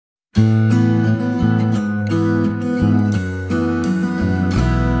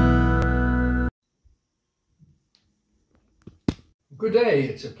Good day.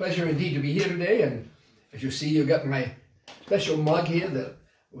 It's a pleasure indeed to be here today. And as you see, you got my special mug here that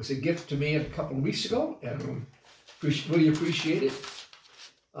was a gift to me a couple of weeks ago, and really appreciate it.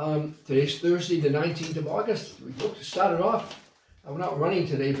 Today's Thursday, the 19th of August. We started off. I'm not running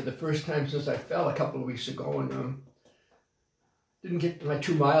today for the first time since I fell a couple of weeks ago, and didn't get my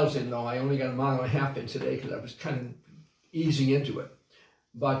 2 miles in though. I only got 1.5 miles in today because I was kind of easing into it.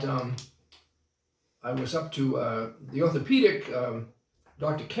 But I was up to the orthopedic,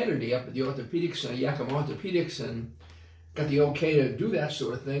 Dr. Kennedy up at the orthopedics, Yakima Orthopedics, and got the okay to do that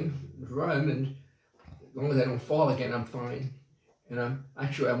sort of thing, run, and as long as I don't fall again, I'm fine. And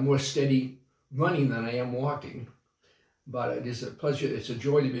I'm more steady running than I am walking. But it is a pleasure, it's a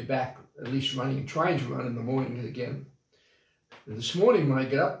joy to be back, at least running, trying to run in the morning again. And this morning when I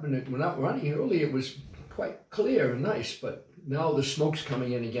got up and went out running early, it was quite clear and nice, but now the smoke's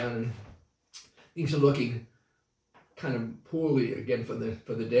coming in again and things are looking kind of poorly again for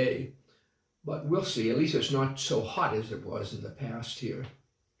the day. But we'll see. At least it's not so hot as it was in the past here.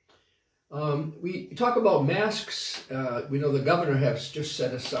 We talk about masks. We know the governor has just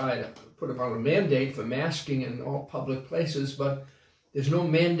set aside, put about a mandate for masking in all public places, but there's no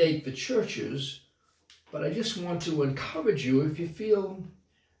mandate for churches. But I just want to encourage you, if you feel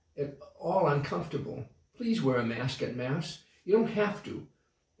at all uncomfortable, please wear a mask at Mass. You don't have to.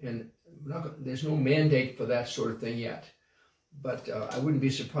 And there's no mandate for that sort of thing yet. But I wouldn't be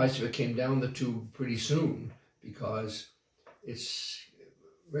surprised if it came down the tube pretty soon, because it's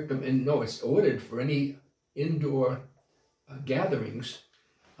ordered for any indoor gatherings.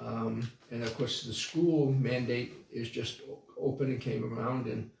 And of course the school mandate is just open and came around.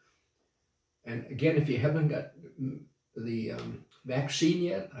 And again, if you haven't got the vaccine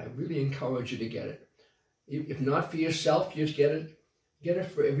yet, I really encourage you to get it. If not for yourself, just get it. Get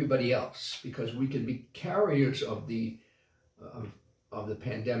it for everybody else, because we can be carriers of the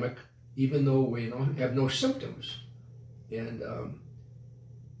pandemic, even though we have no symptoms. And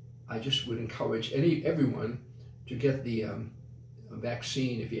I just would encourage everyone to get the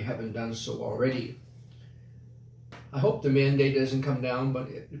vaccine if you haven't done so already. I hope the mandate doesn't come down, but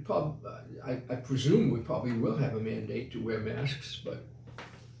I presume we probably will have a mandate to wear masks. But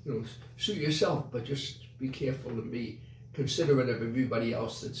suit yourself, but just be careful and be considerate of everybody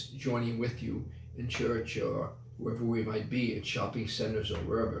else that's joining with you in church or wherever we might be, at shopping centers or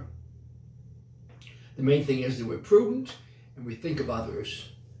wherever. The main thing is that we're prudent and we think of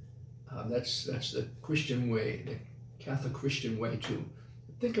others. That's the Christian way, the Catholic Christian way, to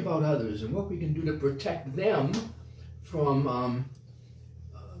think about others and what we can do to protect them from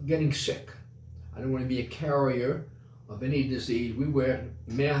getting sick. I don't want to be a carrier of any disease. We wear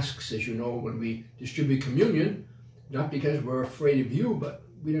masks, as you know, when we distribute communion, not because we're afraid of you, but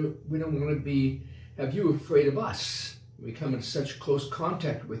we don't want to have you afraid of us. We come in such close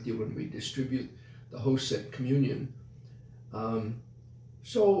contact with you when we distribute the hosts at communion.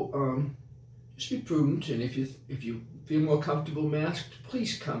 Just be prudent, and if you feel more comfortable masked,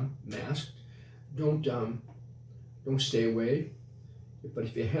 please come masked. Don't stay away. But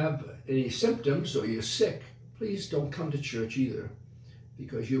if you have any symptoms or you're sick, please don't come to church either,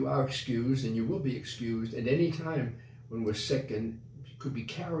 because you are excused and you will be excused at any time when we're sick and could be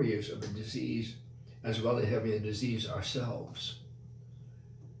carriers of a disease as well as having a disease ourselves.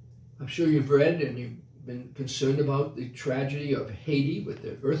 I'm sure you've read and you've been concerned about the tragedy of Haiti with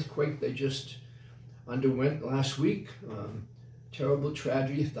the earthquake they just underwent last week. Terrible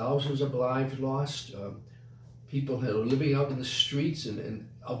tragedy, thousands of lives lost. People that are living out in the streets and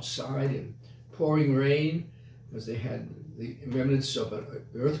outside in pouring rain because they had the remnants of an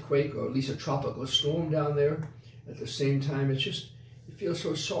earthquake or at least a tropical storm down there. At the same time, it's just, you feel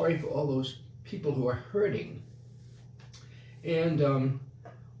so sorry for all those people who are hurting. And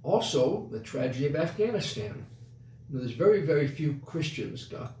also the tragedy of Afghanistan. There's very, very few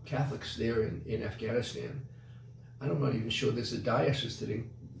Christians, Catholics there in Afghanistan. I'm not even sure there's a diocese that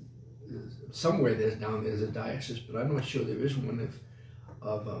somewhere there's a diocese, but I'm not sure there is one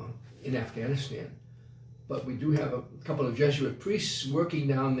in Afghanistan. But we do have a couple of Jesuit priests working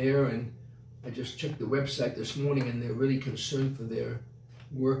down there, and I just checked the website this morning, and they're really concerned for their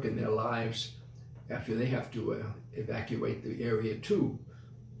work and their lives after they have to evacuate the area too.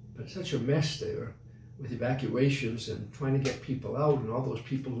 But it's such a mess there with evacuations and trying to get people out, and all those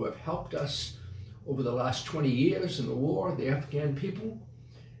people who have helped us over the last 20 years in the war, the Afghan people,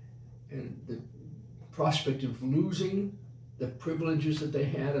 and the prospect of losing the privileges that they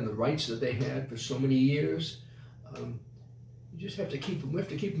had and the rights that they had for so many years. You just have to keep them. We have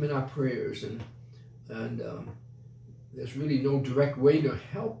to keep them in our prayers, and there's really no direct way to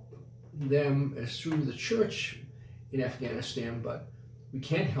help them as through the church in Afghanistan, but we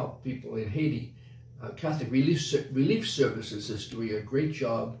can't help people in Haiti. Catholic Relief Services is doing a great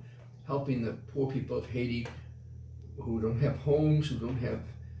job helping the poor people of Haiti who don't have homes, who don't have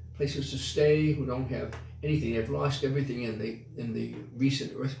places to stay, who don't have anything. They've lost everything in the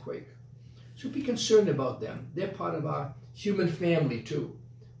recent earthquake. So be concerned about them. They're part of our human family too.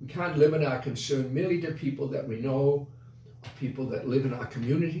 We can't limit our concern merely to people that we know, or people that live in our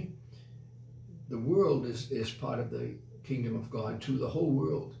community. The world is part of the kingdom of God too, the whole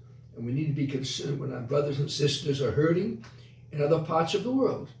world. And we need to be concerned when our brothers and sisters are hurting in other parts of the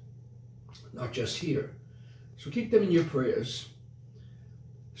world, not just here. So keep them in your prayers.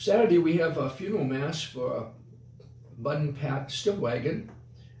 Saturday we have a funeral mass for Bud and Pat Stillwagon.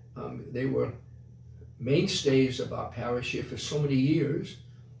 They were mainstays of our parish here for so many years.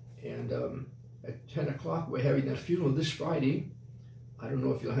 And at 10 o'clock we're having that funeral this Friday. I don't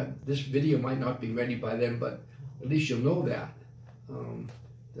know if you'll have, this video might not be ready by then, but at least you'll know that,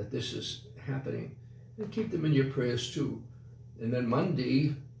 that this is happening. And keep them in your prayers too. And then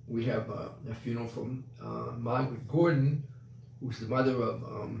Monday, we have a funeral from Margaret Gordon, who's the mother of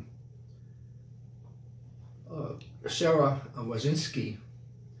Sarah Wazinski,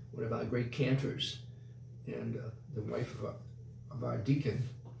 one of our great cantors, and the wife of our deacon.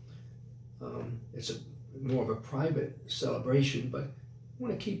 It's more of a private celebration, but I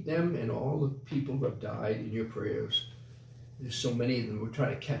want to keep them and all the people who have died in your prayers. There's so many of them. We're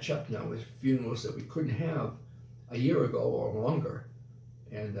trying to catch up now with funerals that we couldn't have a year ago or longer.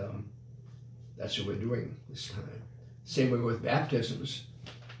 And that's what we're doing this time. Same way with baptisms.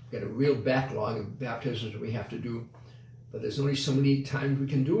 We've got a real backlog of baptisms we have to do, but there's only so many times we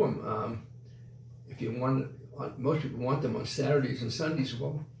can do them. If you want, most people want them on Saturdays and Sundays.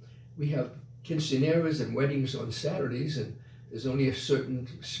 Well, we have quinceañeras and weddings on Saturdays, and there's only a certain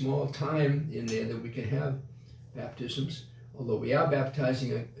small time in there that we can have baptisms, although we are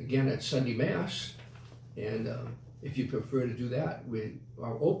baptizing again at Sunday Mass, and if you prefer to do that, we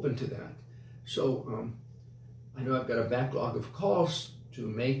are open to that. So I know I've got a backlog of calls to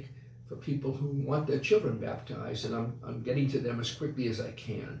make for people who want their children baptized, and I'm getting to them as quickly as I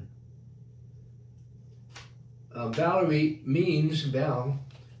can. Valerie Means, Val,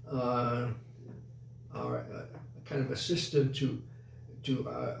 our kind of assistant to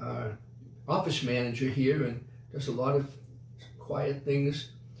our office manager here, and does a lot of quiet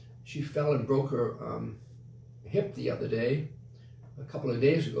things. She fell and broke her hip the other day, a couple of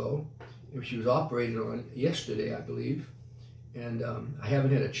days ago. She was operated on yesterday, I believe, and I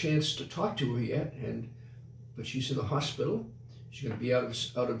haven't had a chance to talk to her yet. But she's in the hospital. She's going to be out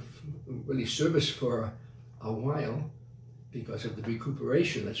of really service for a while because of the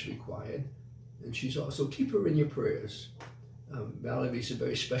recuperation that's required. And she's also, keep her in your prayers. Valerie's a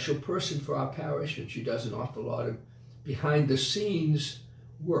very special person for our parish, and she does an awful lot of behind-the-scenes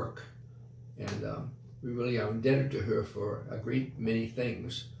work. And we really are indebted to her for a great many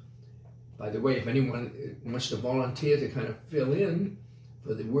things. By the way, if anyone wants to volunteer to kind of fill in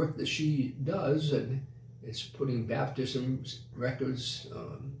for the work that she does, and it's putting baptism records,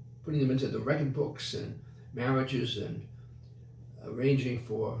 putting them into the record books, and marriages, and arranging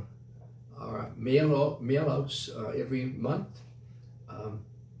for our mail-outs every month.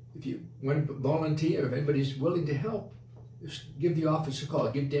 If you want to volunteer, if anybody's willing to help, just give the office a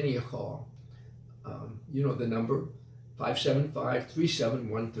call, give Denny a call. You know the number,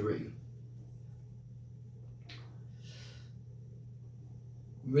 575-3713.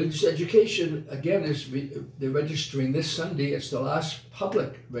 Religious education, again, they're registering this Sunday. It's the last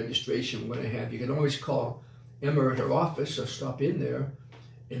public registration we're going to have. You can always call Emma at her office or stop in there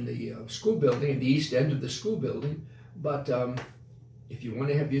in the school building, in the east end of the school building. But if you want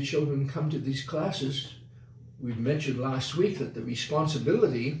to have your children come to these classes, we mentioned last week that the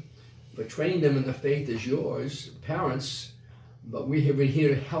responsibility for training them in the faith is yours, parents, but we're here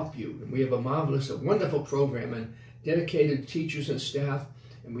to help you. And we have a marvelous, a wonderful program and dedicated teachers and staff.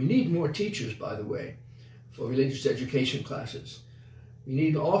 And we need more teachers, by the way, for religious education classes. We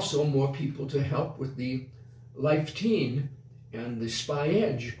need also more people to help with the LIFETEEN and the SPY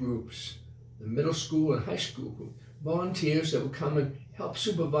Edge groups, the middle school and high school group. Volunteers that will come and help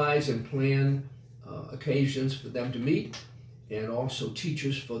supervise and plan occasions for them to meet, and also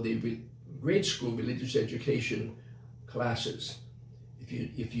teachers for the grade school religious education classes.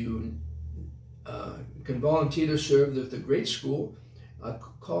 If you can volunteer to serve at the grade school,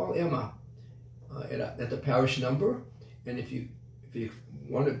 call Emma at the parish number, and if you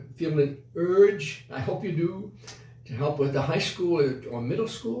want to feel an urge, I hope you do, to help with the high school or middle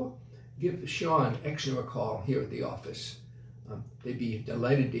school, give Sean Exner a call here at the office. They'd be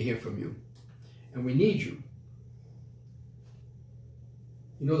delighted to hear from you, and we need you.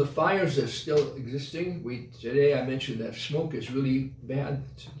 You know, the fires are still existing. Today I mentioned that smoke is really bad.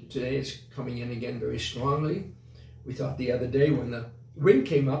 Today it's coming in again very strongly. We thought the other day when the wind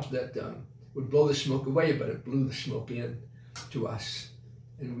came up that would blow the smoke away, but it blew the smoke in to us.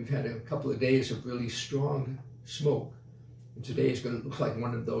 And we've had a couple of days of really strong smoke. And today is going to look like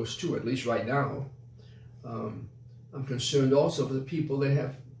one of those too, at least right now. I'm concerned also for the people that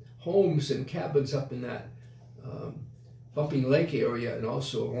have homes and cabins up in that Bumping Lake area and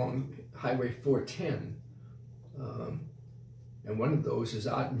also along Highway 410. And one of those is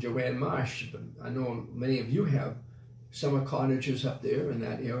Art and Joanne Marsh. But I know many of you have summer cottages up there in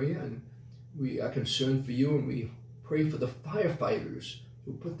that area, and we are concerned for you, and we pray for the firefighters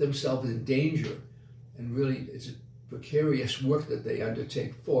who put themselves in danger. And really, it's a precarious work that they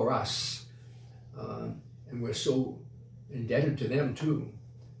undertake for us. And we're so indebted to them too.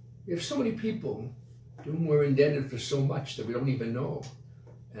 We have so many people to whom we're indebted for so much that we don't even know.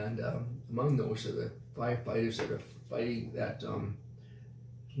 And among those are the firefighters that are fighting that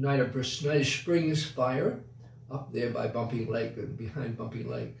Snyder Springs fire up there by Bumping Lake and behind Bumping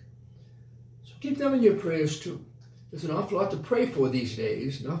Lake. So keep them in your prayers too. There's an awful lot to pray for these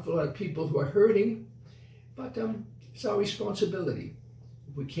days, an awful lot of people who are hurting, but it's our responsibility.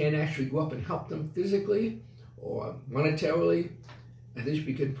 If we can't actually go up and help them physically or monetarily, at least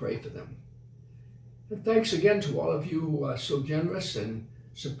we can pray for them. And thanks again to all of you who are so generous and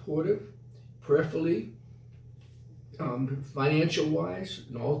supportive, prayerfully, financial-wise,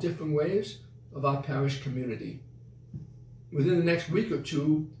 in all different ways of our parish community. Within the next week or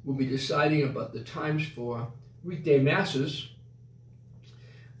two, we'll be deciding about the times for weekday masses.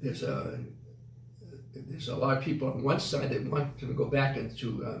 There's a lot of people on one side that want to go back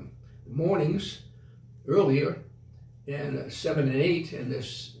into mornings earlier, and 7 and 8, and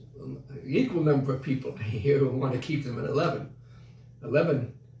there's an equal number of people here who want to keep them at 11.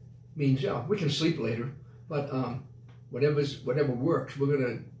 11 means, yeah, we can sleep later, but whatever works. We're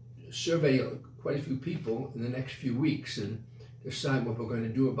going to survey quite a few people in the next few weeks and decide what we're going to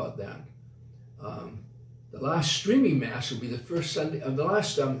do about that. The last streaming mass will be the first Sunday, the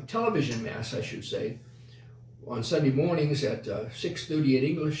last television mass, I should say, on Sunday mornings at 6:30 in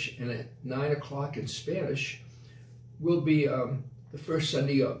English and at 9 o'clock in Spanish, will be the first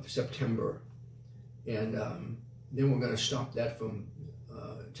Sunday of September. And then we're going to stop that from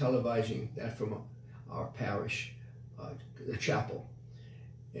televising that from our parish, the chapel.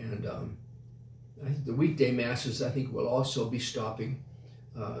 And I think the weekday masses, I think, will also be stopping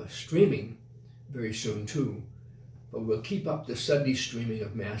streaming very soon too. But we'll keep up the Sunday streaming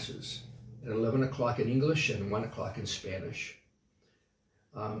of masses at 11 o'clock in English and 1 o'clock in Spanish.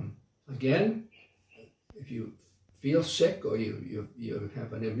 Again, if you feel sick or you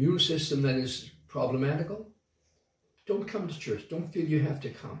have an immune system that is problematical, don't come to church. Don't feel you have to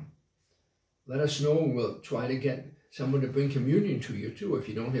come. Let us know, and we'll try to get someone to bring communion to you too. If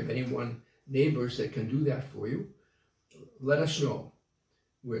you don't have neighbors that can do that for you, let us know.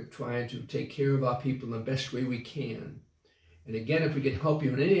 We're trying to take care of our people in the best way we can. And again, if we can help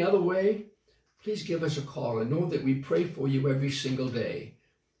you in any other way, please give us a call, and know that we pray for you every single day.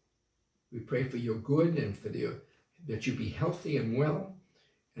 We pray for your good and for that you be healthy and well,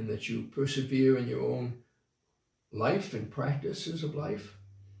 and that you persevere in your own life and practices of life.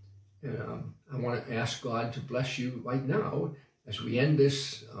 And I want to ask God to bless you right now as we end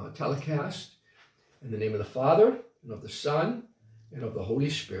this telecast. In the name of the Father, and of the Son, and of the Holy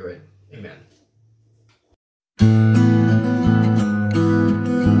Spirit. Amen.